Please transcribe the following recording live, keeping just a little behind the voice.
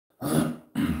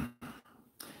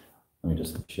me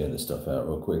just share this stuff out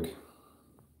real quick.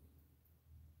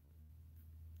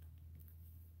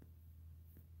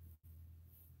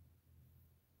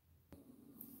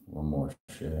 One more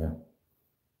share.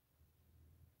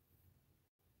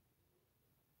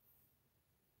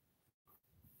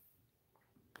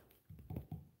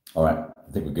 All right,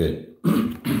 I think we're good.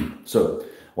 So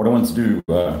what I want to do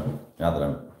now that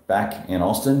I'm back in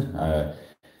Austin,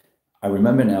 I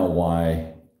remember now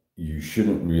why you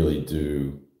shouldn't really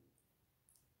do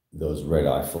those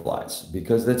red-eye flights,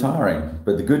 because they're tiring.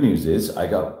 But the good news is I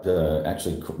got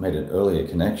actually made an earlier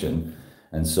connection,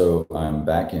 and so I'm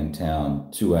back in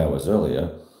town 2 hours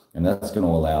earlier, and that's going to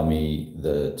allow me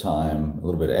the time, a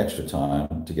little bit of extra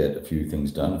time to get a few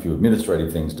things done, a few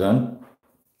administrative things done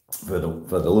for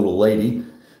the little lady.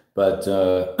 But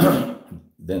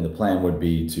then the plan would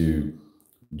be to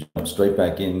jump straight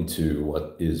back into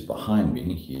what is behind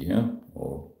me here,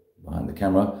 or behind the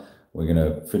camera. We're going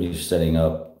to finish setting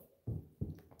up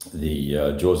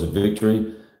the Jaws of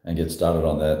Victory and get started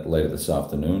on that later this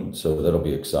afternoon. So that'll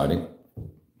be exciting.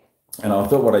 And I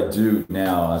thought what I'd do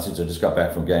now, since I just got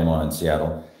back from Game On in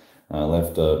Seattle, I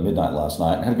left midnight last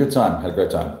night. Had a good time, had a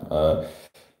great time. A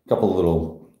couple of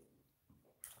little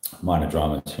minor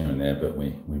dramas here and there, but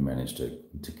we managed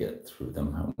to get through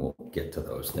them, and we'll get to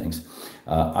those things.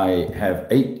 I have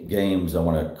 8 games I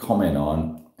want to comment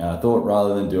on, and I thought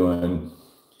rather than doing,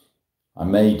 I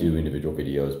may do individual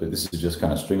videos, but this is just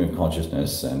kind of stream of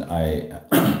consciousness, and I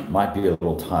might be a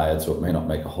little tired, so it may not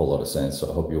make a whole lot of sense, so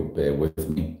I hope you'll bear with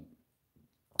me.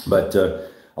 But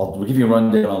we'll give you a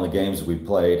rundown on the games we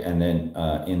played, and then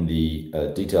in the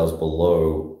details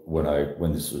below,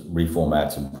 when this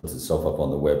reformats and puts itself up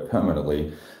on the web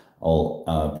permanently,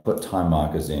 I'll put time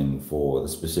markers in for the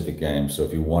specific games. So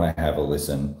if you want to have a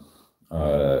listen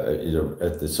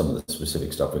at some of the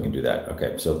specific stuff, we can do that.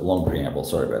 Okay, so long preamble,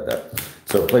 sorry about that.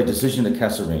 So I played Decision to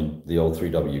Kasserine, the old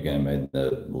 3W game made in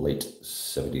the late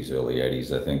 70s, early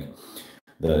 80s, I think.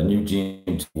 The new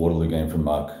GM Waterloo game from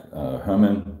Mark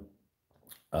Herman.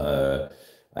 I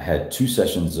had 2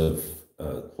 sessions of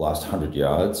last 100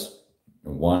 yards.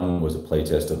 One was a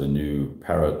playtest of a new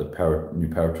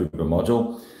paratrooper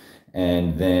module,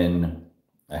 and then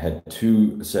I had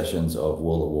 2 sessions of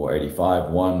World at War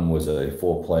 85. One was a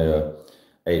 4-player,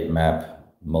 8-map,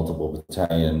 multiple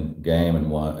battalion game,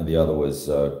 and the other was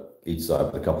each side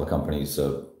with a couple of companies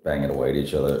banging away at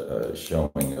each other,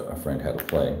 showing a friend how to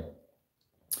play.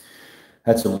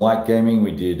 Had some light gaming.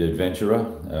 We did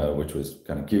Adventurer, which was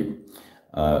kind of cute.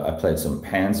 I played some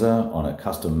Panzer on a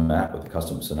custom map with a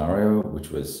custom scenario, which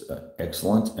was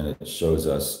excellent, and it shows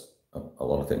us a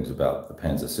lot of things about the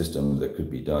Panzer system that could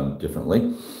be done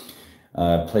differently.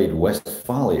 Played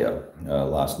Westphalia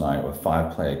last night, a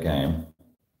 5-player game,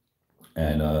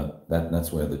 and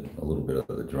that's where a little bit of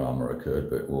the drama occurred,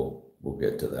 but we'll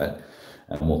get to that,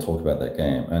 and we'll talk about that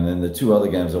game. And then the 2 other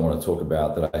games I want to talk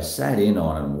about that I sat in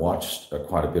on and watched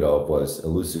quite a bit of was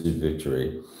Elusive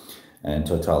Victory and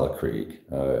Krieg,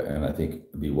 and I think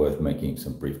it'd be worth making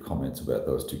some brief comments about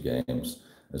those 2 games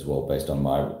as well, based on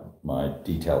my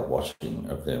detailed watching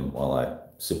of them while I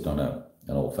sipped on an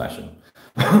old-fashioned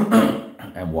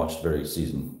and watched very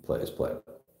seasoned players play.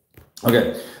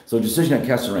 Okay, so Decision at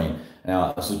Kasserine.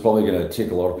 Now, this is probably going to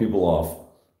tick a lot of people off,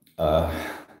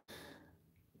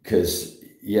 because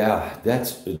yeah,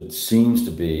 it seems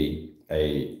to be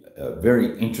a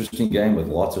very interesting game with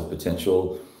lots of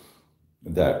potential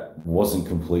that wasn't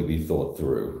completely thought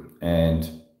through.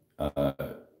 And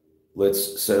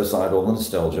let's set aside all the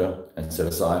nostalgia and set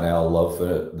aside our love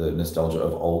for the nostalgia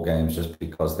of old games just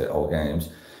because they're old games.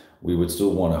 We would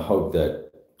still want to hope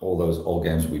that all those old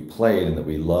games we played and that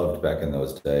we loved back in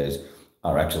those days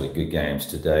are actually good games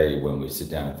today when we sit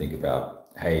down and think about,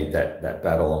 hey, that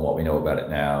battle and what we know about it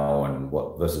now and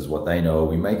what versus what they know.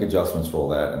 We make adjustments for all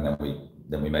that, and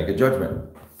then we make a judgment.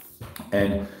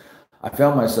 And I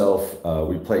found myself,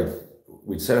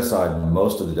 we'd set aside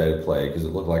most of the day to play because it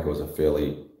looked like it was a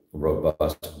fairly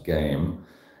robust game.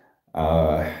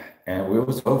 And we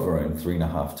was over in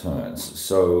 3.5 turns.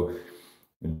 So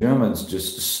the Germans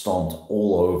just stomped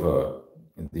all over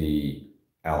the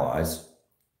Allies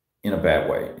in a bad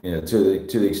way, to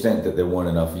the extent that there weren't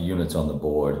enough units on the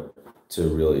board to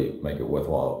really make it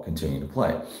worthwhile continuing to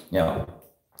play. Now,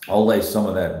 I'll lay some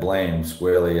of that blame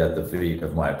squarely at the feet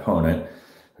of my opponent,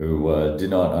 who did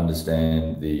not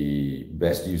understand the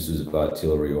best uses of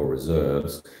artillery or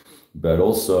reserves, but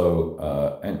also,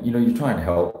 and you try and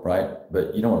help, right?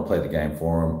 But you don't want to play the game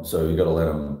for them, so you got to let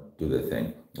them do their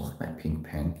thing. Look at that pink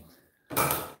pen.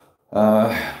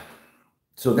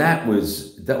 So that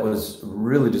was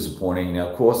really disappointing. Now,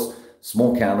 of course,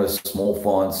 small counters, small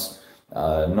fonts,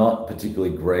 Not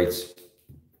particularly great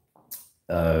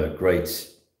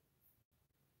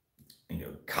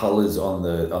colors on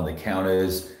the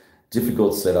counters,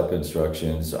 difficult setup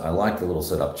instructions. I like the little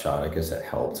setup chart, I guess that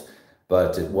helped,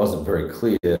 but it wasn't very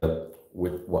clear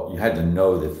with what you had to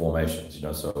know the formations,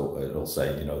 so it'll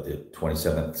say, the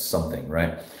 27th something,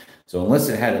 right? So unless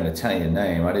it had an Italian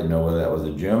name, I didn't know whether that was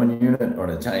a German unit or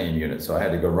an Italian unit. So I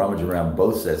had to go rummage around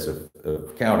both sets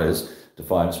of counters to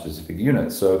find specific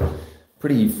units. So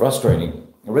pretty frustrating.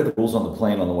 I read the rules on the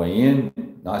plane on the way in,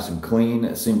 nice and clean.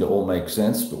 It seemed to all make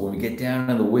sense. But when we get down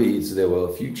in the weeds, there were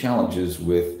a few challenges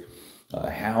with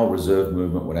how reserve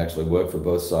movement would actually work for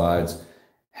both sides,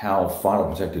 how final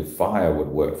protective fire would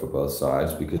work for both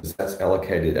sides, because that's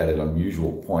allocated at an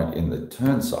unusual point in the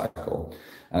turn cycle.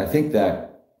 And I think that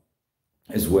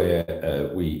is where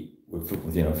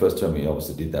first term we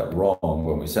obviously did that wrong.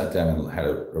 When we sat down and had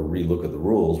a relook at the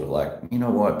rules, we're like, you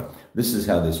know what, this is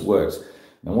how this works.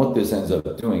 And what this ends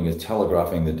up doing is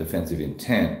telegraphing the defensive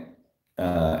intent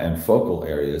and focal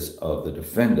areas of the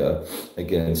defender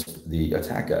against the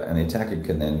attacker. And the attacker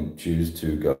can then choose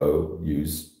to go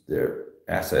use their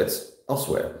assets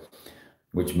elsewhere,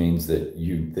 which means that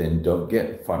you then don't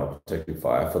get final protective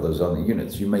fire for those other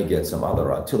units. You may get some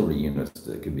other artillery units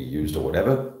that can be used or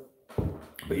whatever,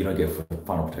 but you don't get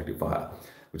final protective fire,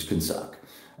 which can suck.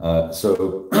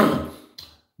 So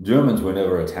Germans were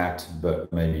never attacked,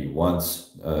 but maybe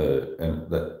once, and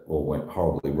that all went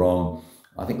horribly wrong.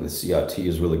 I think the CRT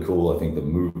is really cool. I think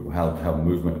how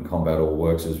movement and combat all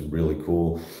works is really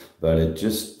cool. But it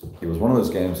was one of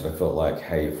those games that I felt like,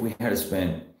 hey, if we had to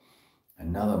spend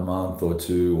another month or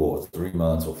 2 or 3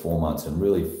 months or 4 months and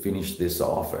really finished this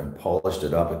off and polished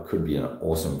it up, it could be an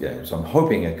awesome game. So I'm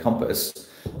hoping at Compass,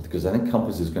 because I think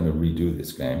Compass is going to redo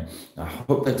this game, I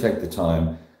hope they take the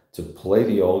time to play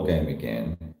the old game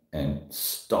again and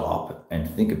stop and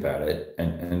think about it,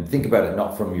 and think about it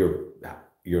not from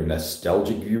your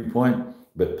nostalgic viewpoint,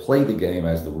 but play the game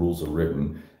as the rules are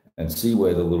written and see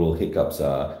where the little hiccups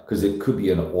are, because it could be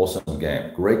an awesome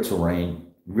game. Great terrain,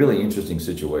 really interesting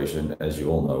situation, as you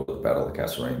all know, with the Battle of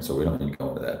Kasserine, so we don't need to go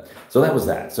into that. So that was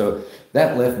that. So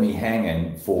that left me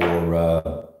hanging for,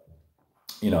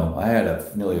 I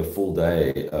had nearly a full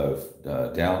day of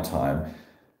downtime.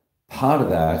 Part of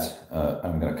that,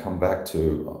 I'm going to come back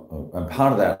to, and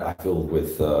part of that I filled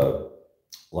with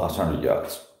Last 100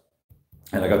 Yards.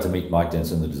 And I got to meet Mike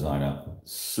Denson, the designer,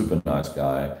 super nice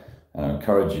guy. And I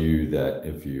encourage you that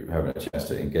if you haven't a chance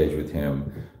to engage with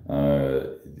him,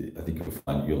 I think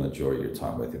you'll enjoy your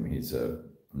time with him. He's a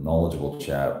knowledgeable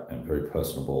chap and very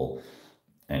personable,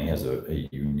 and he has a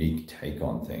unique take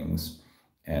on things,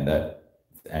 and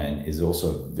is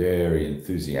also very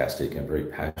enthusiastic and very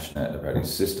passionate about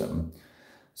his system.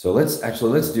 So let's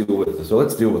deal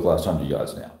with Last 100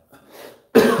 Yards now.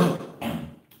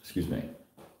 Excuse me.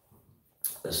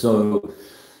 So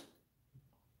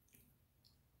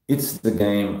it's the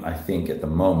game, I think, at the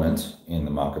moment in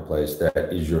the marketplace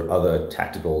that is your other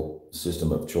tactical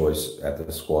system of choice at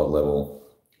the squad level.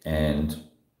 And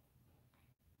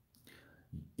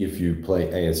if you play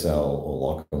ASL or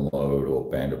Lock and Load or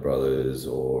Band of Brothers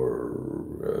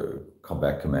or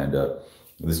Combat Commander,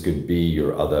 this could be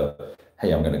your other,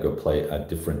 hey, I'm going to go play a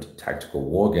different tactical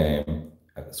war game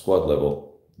at the squad level.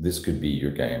 This could be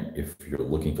your game if you're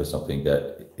looking for something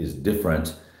that is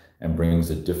different and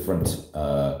brings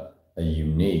a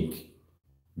unique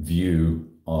view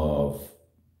of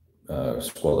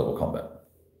squad level combat.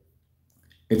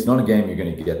 It's not a game you're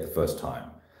going to get the first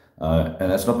time. And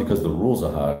that's not because the rules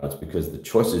are hard, it's because the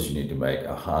choices you need to make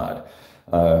are hard.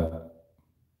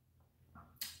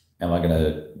 Am I going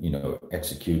to,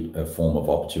 execute a form of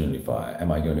opportunity fire?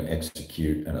 Am I going to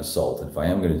execute an assault? And if I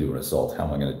am going to do an assault, how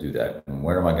am I going to do that? And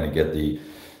where am I going to get the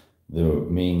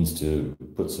means to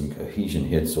put some cohesion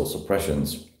hits or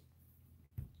suppressions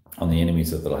on the enemies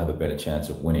so that I'll have a better chance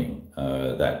of winning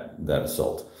that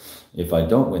assault? If I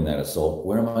don't win that assault,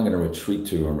 where am I going to retreat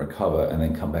to and recover and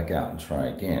then come back out and try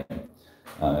again?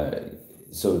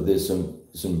 So there's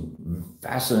some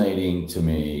fascinating to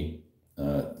me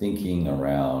thinking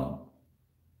around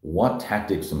what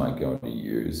tactics am I going to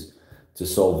use to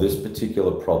solve this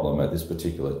particular problem at this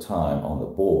particular time on the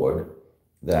board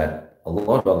that a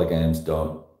lot of other games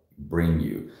don't bring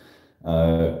you.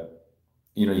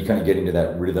 You kind of get into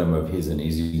that rhythm of here's an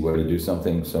easy way to do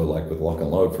something. So like with Lock and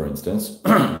Load, for instance,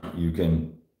 you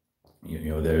can,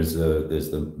 there's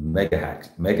the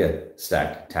mega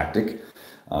stack tactic.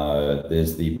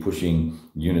 There's the pushing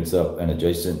units up and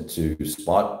adjacent to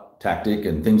spot tactic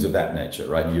and things of that nature,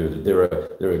 right? There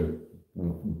are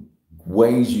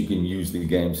ways you can use the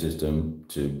game system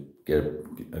to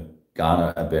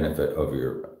garner a benefit over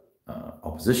your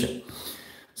opposition.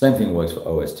 Same thing works for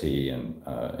OST and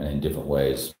in different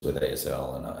ways with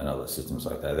ASL and other systems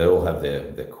like that. They all have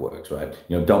their quirks, right?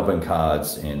 You know, dumping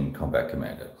cards in Combat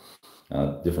Commander,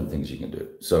 different things you can do.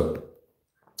 So,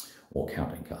 or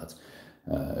counting cards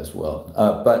as well.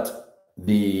 But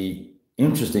the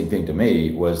interesting thing to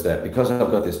me was that because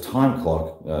I've got this time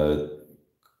clock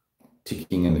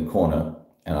ticking in the corner,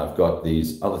 and I've got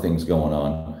these other things going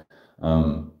on.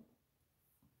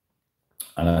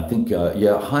 And I think,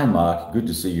 yeah, hi, Mark. Good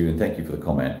to see you, and thank you for the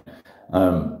comment.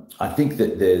 I think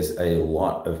that there's a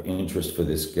lot of interest for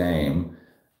this game,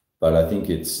 but I think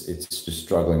it's just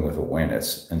struggling with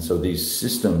awareness. And so these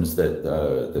systems that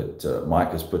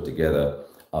Mike has put together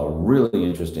are really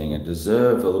interesting and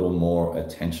deserve a little more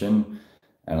attention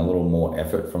and a little more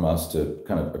effort from us to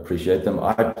kind of appreciate them.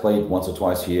 I played once or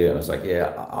twice here, and I was like,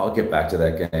 yeah, I'll get back to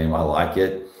that game. I like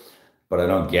it, but I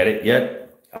don't get it yet.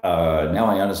 Now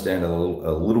I understand it a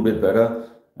little bit better.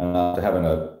 And after having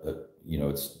you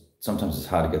know, sometimes it's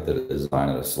hard to get the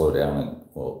designer to slow down and,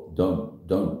 well,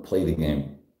 don't play the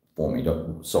game for me.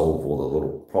 Don't solve all the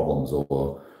little problems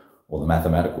or the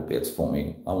mathematical bits for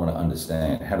me. I want to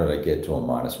understand, how did I get to a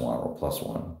 -1 or a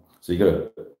 +1? So you got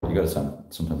to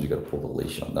sometimes you got to pull the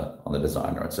leash on the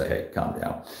designer and say, hey, calm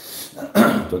down.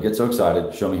 Don't get so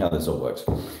excited. Show me how this all works.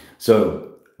 So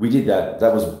we did that.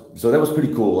 That was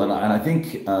pretty cool. And I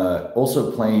think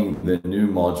also playing the new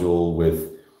module with,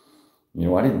 you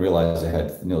know, I didn't realize I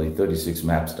had nearly 36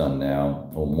 maps done now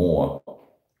or more,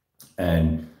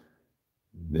 and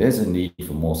there's a need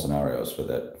for more scenarios for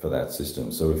that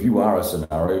system. So if you are a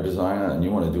scenario designer and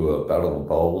you want to do a Battle of the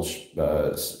Bulge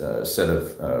set of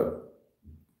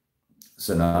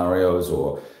scenarios,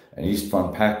 or an East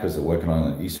Front pack, because they're working on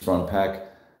an East Front pack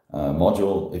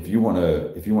module, if you want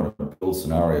to build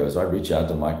scenarios, I reach out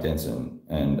to Mike Denson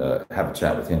and have a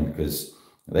chat with him, because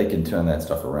they can turn that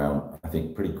stuff around, I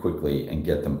think, pretty quickly and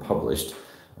get them published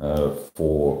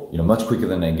for, you know, much quicker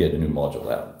than they get a new module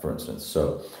out, for instance.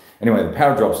 So anyway, the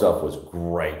power drop stuff was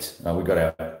great. We got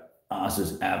our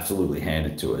asses absolutely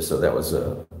handed to us, so that was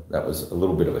a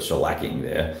little bit of a shellacking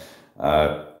there.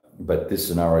 But this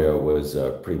scenario was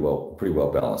pretty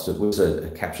well balanced. It was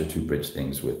a capture 2 bridge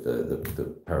things with the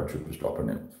paratroopers dropping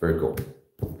in. Very cool.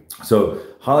 So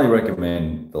highly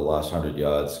recommend the last 100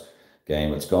 yards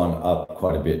game. It's gone up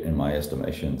quite a bit in my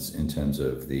estimations in terms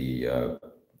of the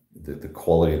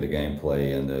quality of the gameplay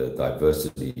and the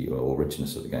diversity or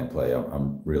richness of the gameplay.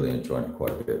 I'm really enjoying it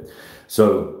quite a bit.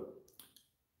 So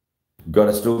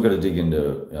still got to dig into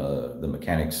the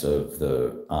mechanics of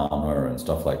the armor and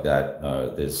stuff like that.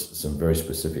 There's some very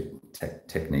specific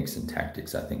techniques and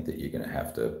tactics, I think, that you're going to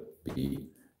have to be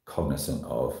cognizant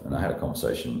of. And I had a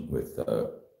conversation with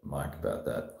Mike about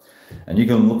that. And you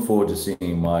can look forward to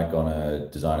seeing Mike on a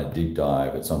designer deep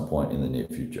dive at some point in the near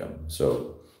future. So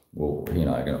he and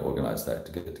I are going to organize that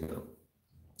to get together.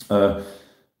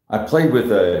 I played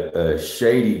with a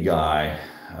shady guy.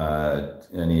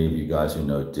 Any of you guys who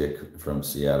know Dick from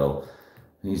Seattle,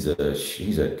 he's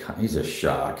a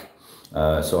shark.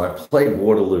 So I played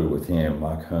Waterloo with him,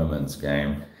 Mark Herman's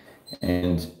game,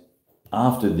 and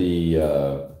after the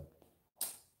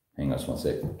hang on just one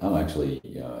sec. I'm actually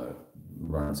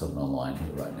running something online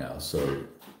here right now. So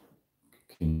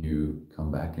can you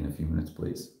come back in a few minutes,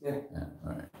 please? Yeah.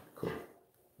 All right. Cool.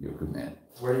 You're a good man.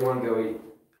 Where do you want to go eat?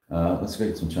 Let's go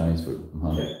get some Chinese food. I'm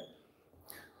hungry.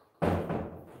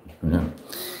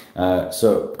 Yeah.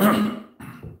 So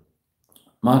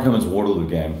Mark Herman's Waterloo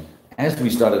game, as we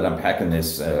started unpacking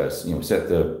this, you know, set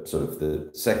the sort of the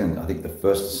second, I think the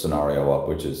first scenario up,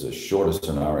 which is a shorter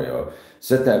scenario,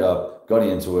 set that up, got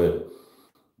into it.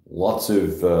 Lots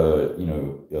of, you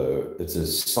know, it's a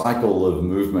cycle of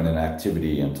movement and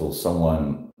activity until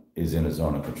someone is in a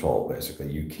zone of control,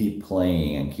 basically. You keep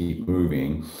playing and keep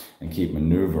moving and keep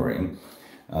maneuvering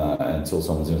until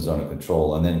someone's in a zone of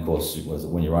control. And then, of course,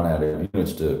 when you run out of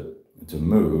units to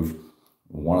move,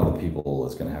 one of the people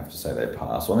is going to have to say they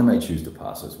pass, or they may choose to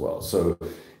pass as well. So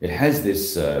it has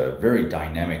this very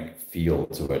dynamic feel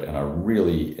to it, and I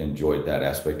really enjoyed that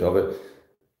aspect of it.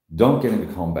 Don't get into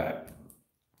combat.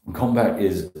 Combat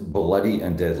is bloody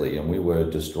and deadly, and we were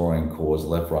destroying cores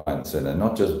left, right, and center.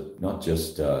 Not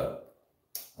just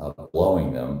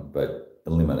blowing them, but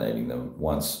eliminating them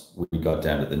once we got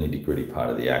down to the nitty-gritty part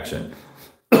of the action.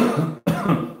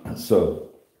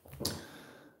 So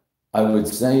I would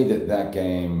say that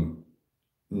game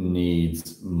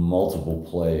needs multiple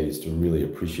plays to really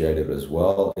appreciate it as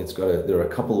well. There are a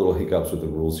couple little hiccups with the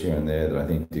rules here and there that I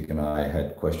think Dick and I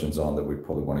had questions on that we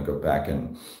probably want to go back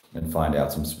and find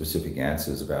out some specific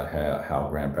answers about how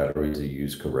ground batteries are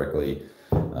used correctly.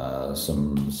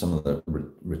 Some of the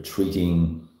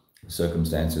retreating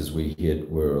circumstances we hit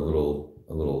were a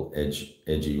little edgy.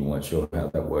 We weren't sure how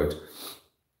that worked.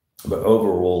 But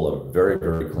overall, a very,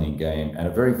 very clean game and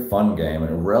a very fun game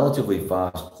and a relatively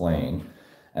fast playing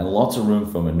and lots of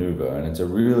room for maneuver. And it's a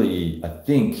really, I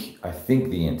think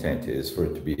the intent is for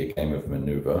it to be a game of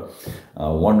maneuver.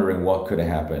 Wondering what could have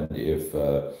happened if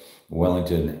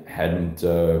Wellington hadn't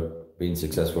been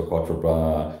successful at Quatre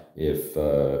Bras, if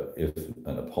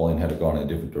Napoleon had gone in a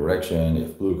different direction,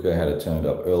 if Blucher had turned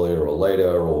up earlier or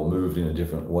later or moved in a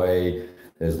different way.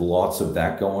 There's lots of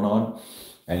that going on.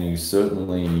 And you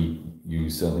certainly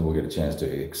will get a chance to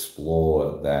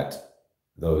explore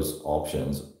those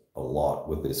options a lot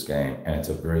with this game. And it's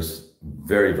a very,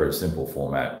 very, very simple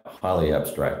format, highly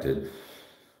abstracted,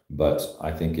 but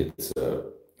I think it's a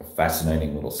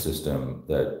fascinating little system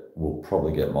that will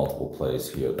probably get multiple plays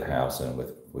here at the house and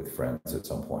with friends at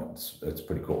some point. It's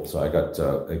pretty cool. So I got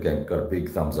a big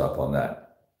thumbs up on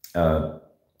that.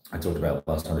 I talked about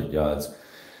last 100 yards.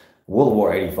 World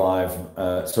War 85.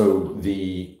 I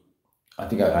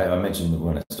think I mentioned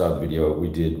when I started the video, we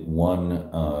did one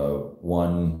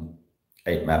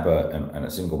 8-mapper and a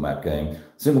single map game.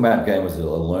 Single map game was a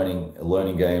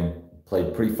learning game,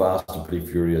 played pretty fast and pretty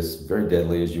furious, very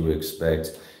deadly as you would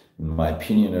expect. In my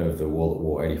opinion of the World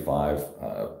War 85,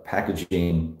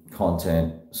 packaging,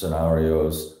 content,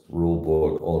 scenarios, rule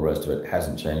book, all the rest of it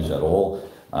hasn't changed at all.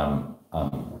 I'm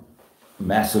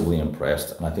massively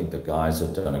impressed, and I think the guys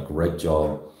have done a great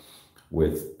job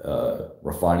with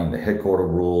refining the headquarter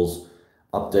rules,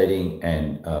 updating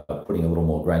and putting a little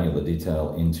more granular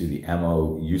detail into the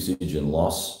ammo usage and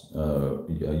loss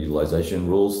utilization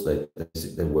rules. They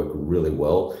work really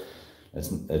well.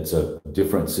 It's a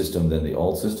different system than the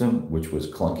old system, which was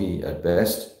clunky at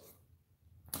best.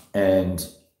 And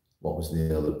what was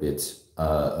the other bit?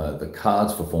 The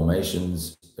cards for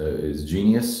formations is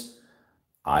genius.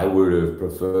 I would have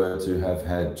preferred to have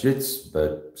had jits,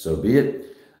 but so be it.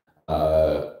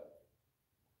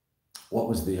 What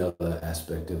was the other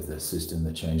aspect of the system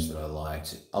that changed that I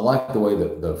liked? I liked the way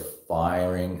that the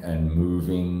firing and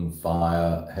moving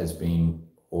fire has been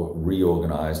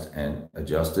reorganized and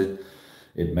adjusted.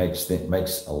 It makes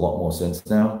a lot more sense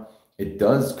now. It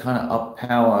does kind of up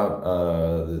power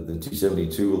the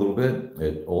 272 a little bit.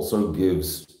 It also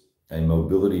gives a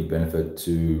mobility benefit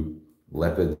to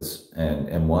Leopards and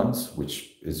M1s,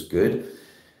 which is good.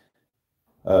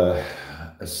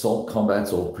 Assault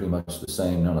combat's all pretty much the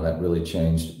same. None of that really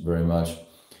changed very much.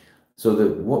 So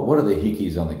what are the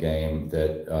hickeys on the game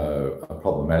that are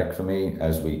problematic for me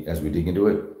as we dig into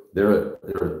it? There are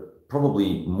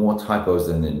probably more typos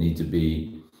than there need to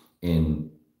be in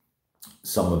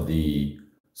some of the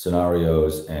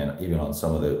scenarios and even on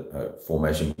some of the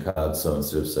formation cards. So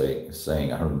instead of saying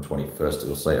 121st,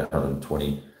 it'll say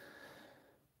 120.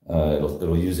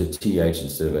 It'll use a TH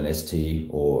instead of an ST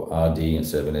or RD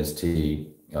instead of an ST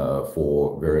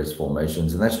for various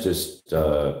formations, and that's just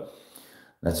a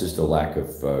lack of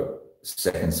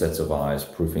second sets of eyes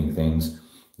proofing things.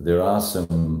 There are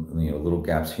some little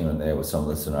gaps here and there with some of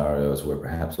the scenarios where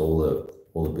perhaps all the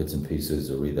bits and pieces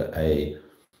are either A,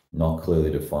 not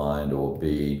clearly defined, or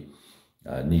B,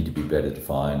 need to be better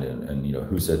defined, and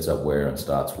who sets up where and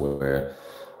starts where,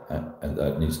 and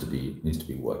that needs to be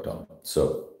worked on.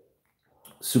 So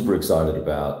super excited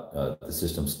about the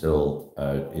system still.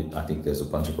 I think there's a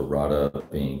bunch of errata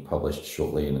being published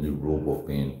shortly and a new rule book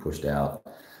being pushed out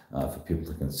for people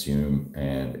to consume.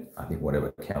 And I think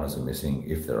whatever counters are missing,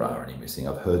 if there are any missing,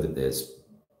 I've heard that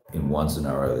in one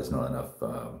scenario, there's not enough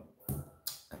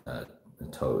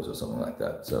toes or something like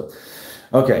that. So,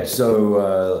 okay,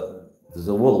 so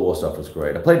the World of War stuff was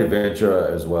great. I played Adventure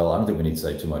as well. I don't think we need to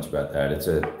say too much about that.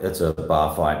 It's a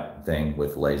bar fight thing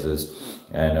with lasers,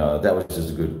 and that was just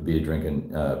a good beer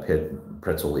drinking,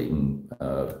 pretzel eating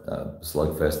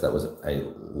slugfest. That was a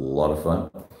lot of fun.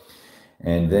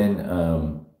 And then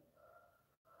I'm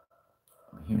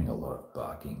hearing a lot of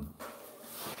barking.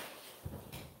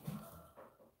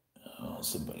 Oh,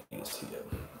 somebody is here.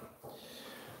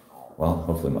 Well,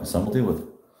 hopefully my son will deal with it.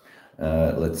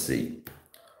 Let's see.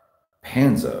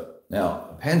 Panzer.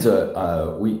 Now, Panzer,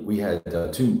 we had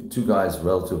two guys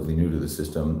relatively new to the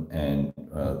system, and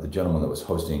the gentleman that was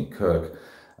hosting, Kirk,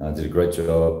 did a great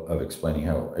job of explaining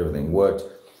how everything worked.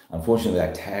 Unfortunately,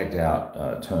 that tagged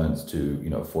out turns to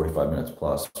 45 minutes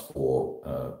plus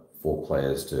for 4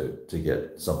 players to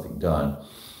get something done.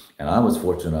 And I was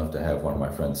fortunate enough to have one of my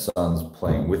friend's sons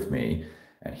playing with me,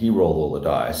 and he rolled all the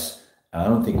dice. I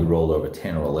don't think he rolled over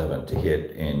 10 or 11 to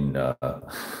hit in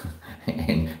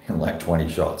like 20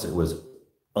 shots. It was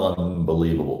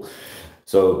unbelievable.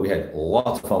 So we had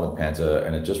lots of fun with Panzer,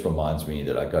 and it just reminds me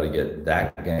that I got to get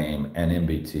that game and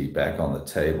MBT back on the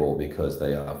table because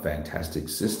they are fantastic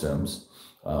systems.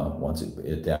 Once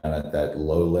it down at that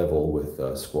low level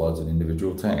with squads and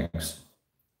individual tanks,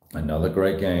 another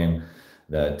great game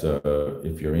that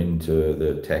if you're into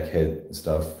the tech head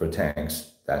stuff for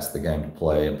tanks, that's the game to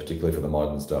play, and particularly for the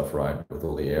modern stuff, right, with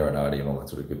all the aeronauty and all that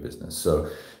sort of good business. So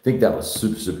I think that was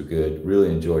super, super good. Really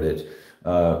enjoyed it.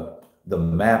 The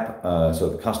map, so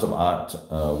the custom art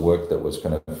work that was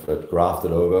kind of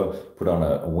grafted over, put on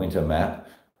a winter map.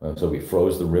 So we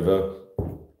froze the river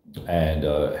and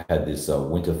had this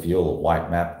winter feel, a white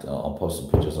map. I'll post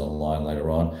some pictures online later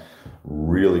on.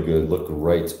 Really good, looked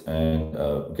great, and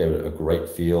gave it a great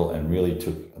feel, and really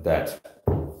took that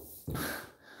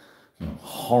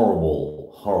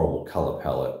horrible, horrible color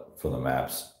palette for the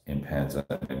maps in Panzer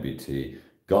and MBT,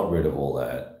 got rid of all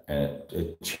that, and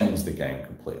it changed the game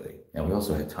completely. And we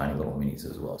also had tiny little minis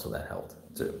as well, so that helped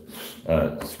too.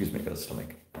 Excuse me, got a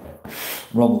stomach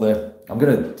rumble there. I'm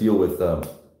going to deal with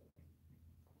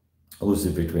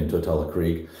Elusive Victory and Total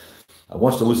Krieg. I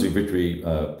watched Elusive Victory,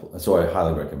 so I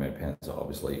highly recommend Panzer,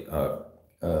 obviously.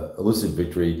 Elusive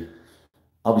Victory,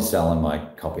 I'll be selling my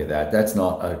copy of that. That's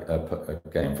not a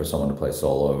game for someone to play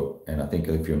solo. And I think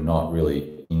if you're not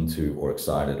really into or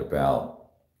excited about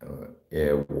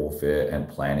air warfare and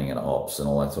planning and ops and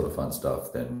all that sort of fun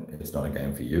stuff, then it's not a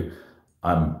game for you.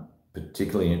 I'm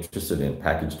particularly interested in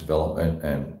package development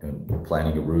and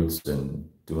planning your routes and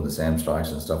doing the SAM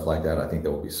strikes and stuff like that. I think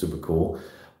that would be super cool.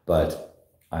 But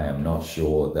I am not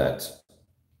sure that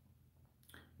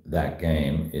that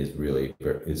game is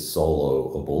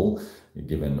soloable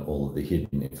given all of the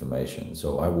hidden information.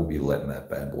 So I will be letting that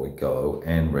bad boy go,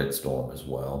 and Red Storm as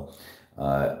well.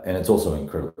 And it's also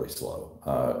incredibly slow.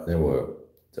 There were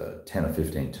 10 or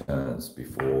 15 turns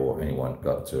before anyone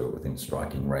got to within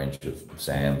striking range of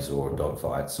SAMs or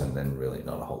dogfights, and then really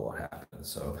not a whole lot happens.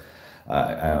 So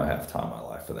I don't have time in my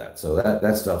life for that. So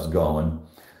that stuff's going,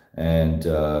 and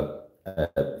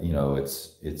you know,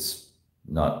 it's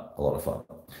not a lot of fun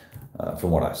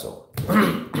from what I saw.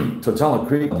 Total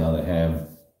Krieg, on the other hand,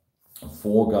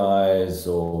 4 guys,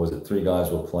 or was it 3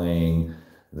 guys, were playing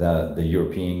the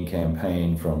European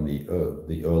campaign from the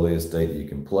earliest date that you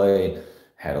can play.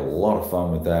 Had a lot of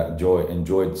fun with that.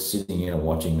 Enjoyed sitting in and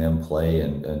watching them play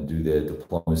and do their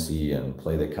diplomacy and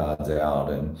play their cards out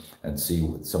and see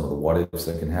some of the what ifs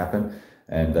that can happen.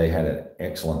 And they had an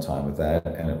excellent time with that.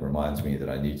 And it reminds me that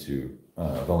I need to,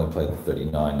 I've only played the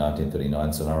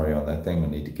 1939 scenario on that thing. I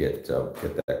need to get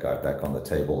that guy back on the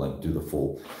table and do the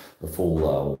full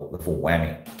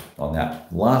whammy on that.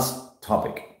 Last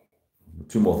topic,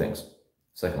 2 more things.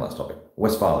 Second last topic,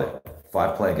 Westphalia,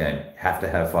 5-player game. Have to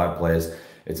have 5 players.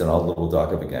 It's an old little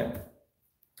duck of a game.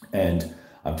 And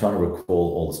I'm trying to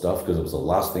recall all the stuff because it was the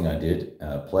last thing I did,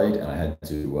 played, and I had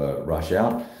to rush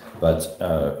out. But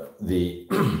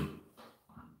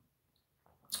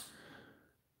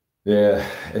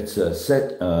it's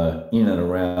set in and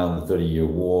around the 30-year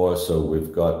war. So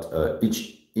we've got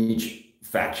each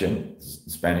faction,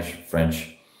 Spanish,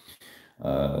 French,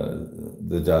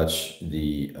 the Dutch,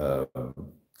 the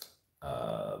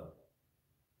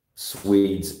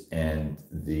Swedes, and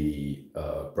the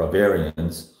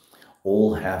Bavarians,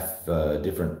 all have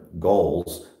different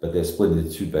goals, but they're split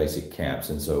into 2 basic camps.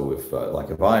 And so if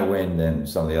I win, then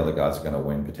some of the other guys are going to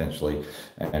win potentially.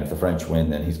 And if the French win,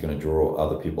 then he's going to draw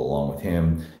other people along with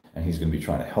him, and he's going to be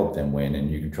trying to help them win,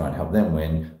 and you can try and help them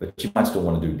win, but you might still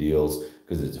want to do deals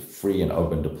because it's a free and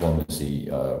open diplomacy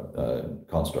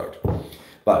construct.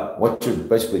 But what you're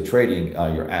basically trading are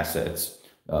your assets,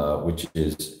 which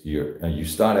is you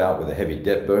start out with a heavy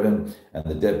debt burden, and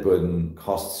the debt burden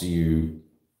costs you,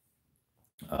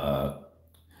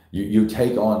 you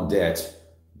take on debt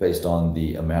based on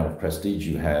the amount of prestige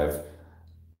you have,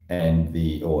 and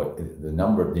the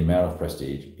amount of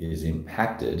prestige is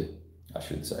impacted, I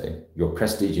should say. Your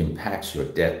prestige impacts your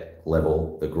debt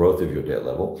level, the growth of your debt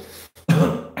level,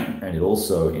 and it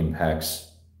also impacts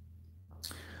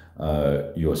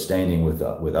your standing with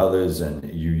others, and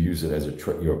you use it as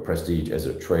your prestige as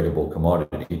a tradable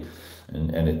commodity,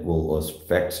 and it will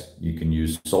affect. You can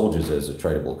use soldiers as a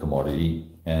tradable commodity,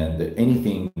 and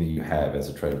anything that you have as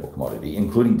a tradable commodity,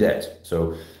 including debt.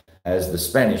 So, as the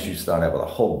Spanish, you start out with a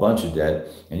whole bunch of debt,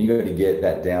 and you got to get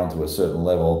that down to a certain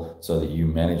level so that you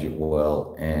manage it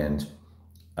well and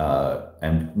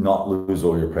not lose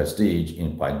all your prestige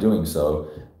by doing so,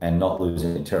 and not lose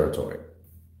any territory.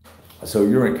 So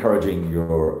you're encouraging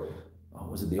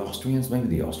was it the Austrians? Maybe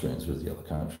the Austrians was the other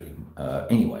country.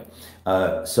 Anyway,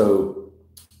 so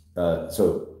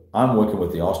I'm working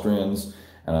with the Austrians,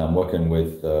 and I'm working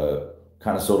with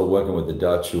kind of sort of working with the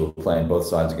Dutch, who are playing both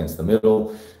sides against the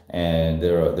middle, and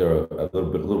they're a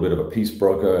little bit of a peace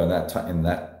broker in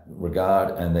that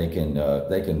regard, and they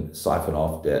can siphon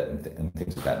off debt and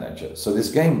things of that nature. So this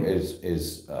game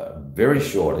is very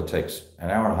short. It takes an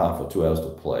hour and a half or 2 hours to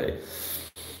play.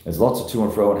 There's lots of to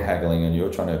and fro and haggling, and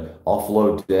you're trying to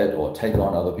offload debt or take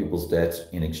on other people's debts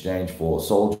in exchange for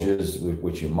soldiers,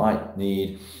 which you might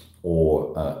need,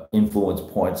 or influence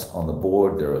points on the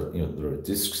board. There are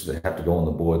discs that have to go on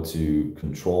the board to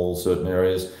control certain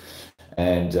areas,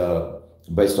 and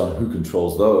based on who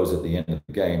controls those at the end of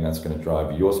the game, that's going to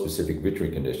drive your specific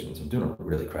victory conditions. I'm doing a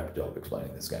really crappy job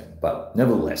explaining this game, but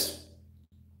nevertheless,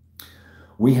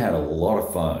 we had a lot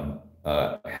of fun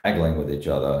haggling with each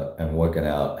other and working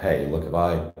out, hey, look,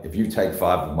 if you take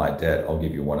 5 of my debt, I'll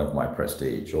give you 1 of my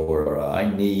prestige, or I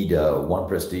need 1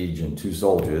 prestige and 2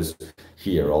 soldiers.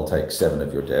 Here, I'll take 7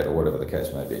 of your debt, or whatever the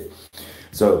case may be.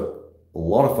 So a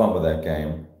lot of fun with that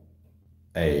game.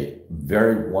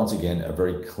 Once again, a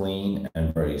very clean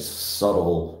and very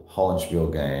subtle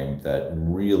Hollenspiel game that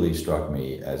really struck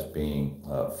me as being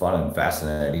fun and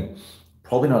fascinating.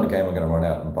 Probably not a game I'm going to run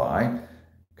out and buy,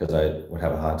 because I would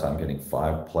have a hard time getting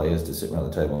 5 players to sit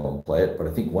around the table and play it. But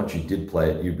I think once you did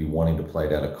play it, you'd be wanting to play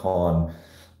it at a con,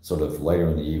 sort of later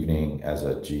in the evening as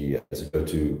a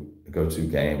go-to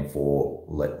game for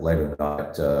later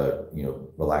night,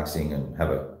 relaxing and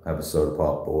have a soda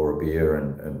pop or a beer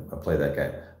and play that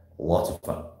game. Lots of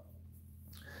fun.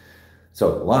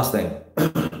 So last thing,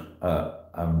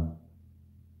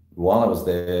 while I was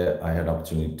there, I had an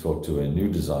opportunity to talk to a new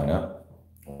designer.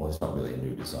 Well, it's not really a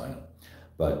new designer,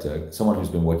 but someone who's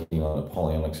been working on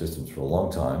Napoleonic systems for a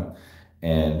long time.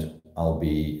 And I'll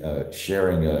be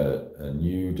sharing a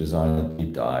new design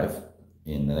deep dive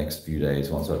in the next few days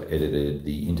once I've edited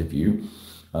the interview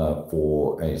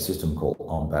for a system called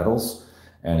On Battles.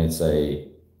 And it's a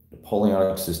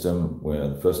Napoleonic system where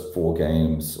the first 4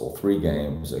 games or 3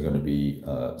 games are going to be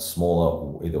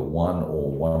smaller, either 1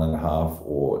 or 1.5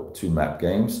 or 2 map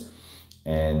games.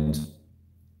 And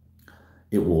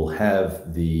it will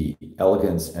have the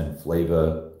elegance and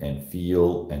flavor and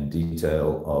feel and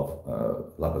detail of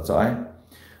La Bataille,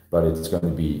 but it's going to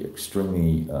be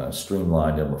extremely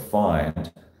streamlined and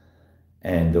refined.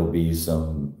 And there'll be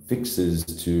some fixes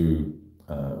to,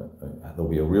 there'll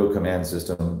be a real command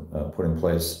system put in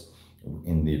place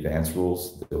in the advanced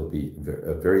rules. There'll be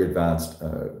very advanced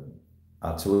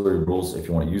artillery rules if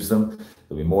you want to use them.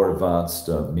 There'll be more advanced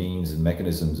means and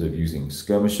mechanisms of using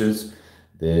skirmishes.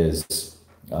 There's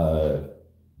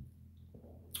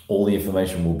all the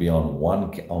information will be on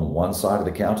one side of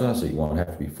the counter, so you won't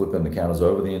have to be flipping the counters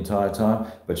over the entire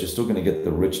time, but you're still going to get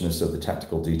the richness of the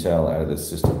tactical detail out of this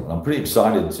system. And I'm pretty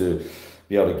excited to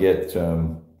be able to get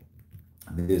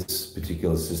this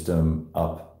particular system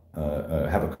up,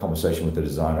 have a conversation with the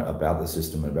designer about the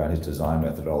system, about his design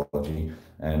methodology,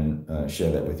 and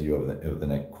share that with you over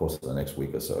the course of the next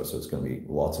week or so. So it's going to be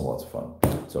lots and lots of fun.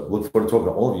 So look forward to talking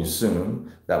to all of you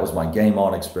soon. That was my Game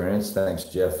On experience. Thanks,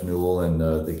 Jeff Newell and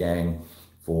the gang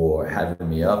for having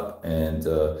me up and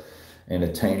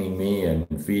entertaining me and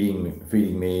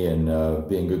feeding me and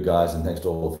being good guys. And thanks to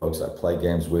all the folks I play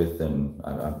games with, and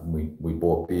we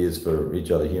bought beers for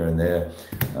each other here and there.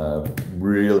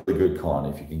 Really good con.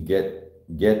 If you can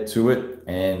get to it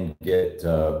and get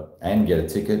a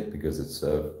ticket, because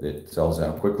it sells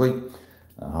out quickly.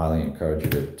 I highly encourage you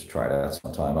to try it out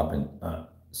sometime up in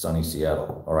sunny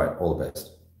Seattle. All right, all the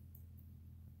best.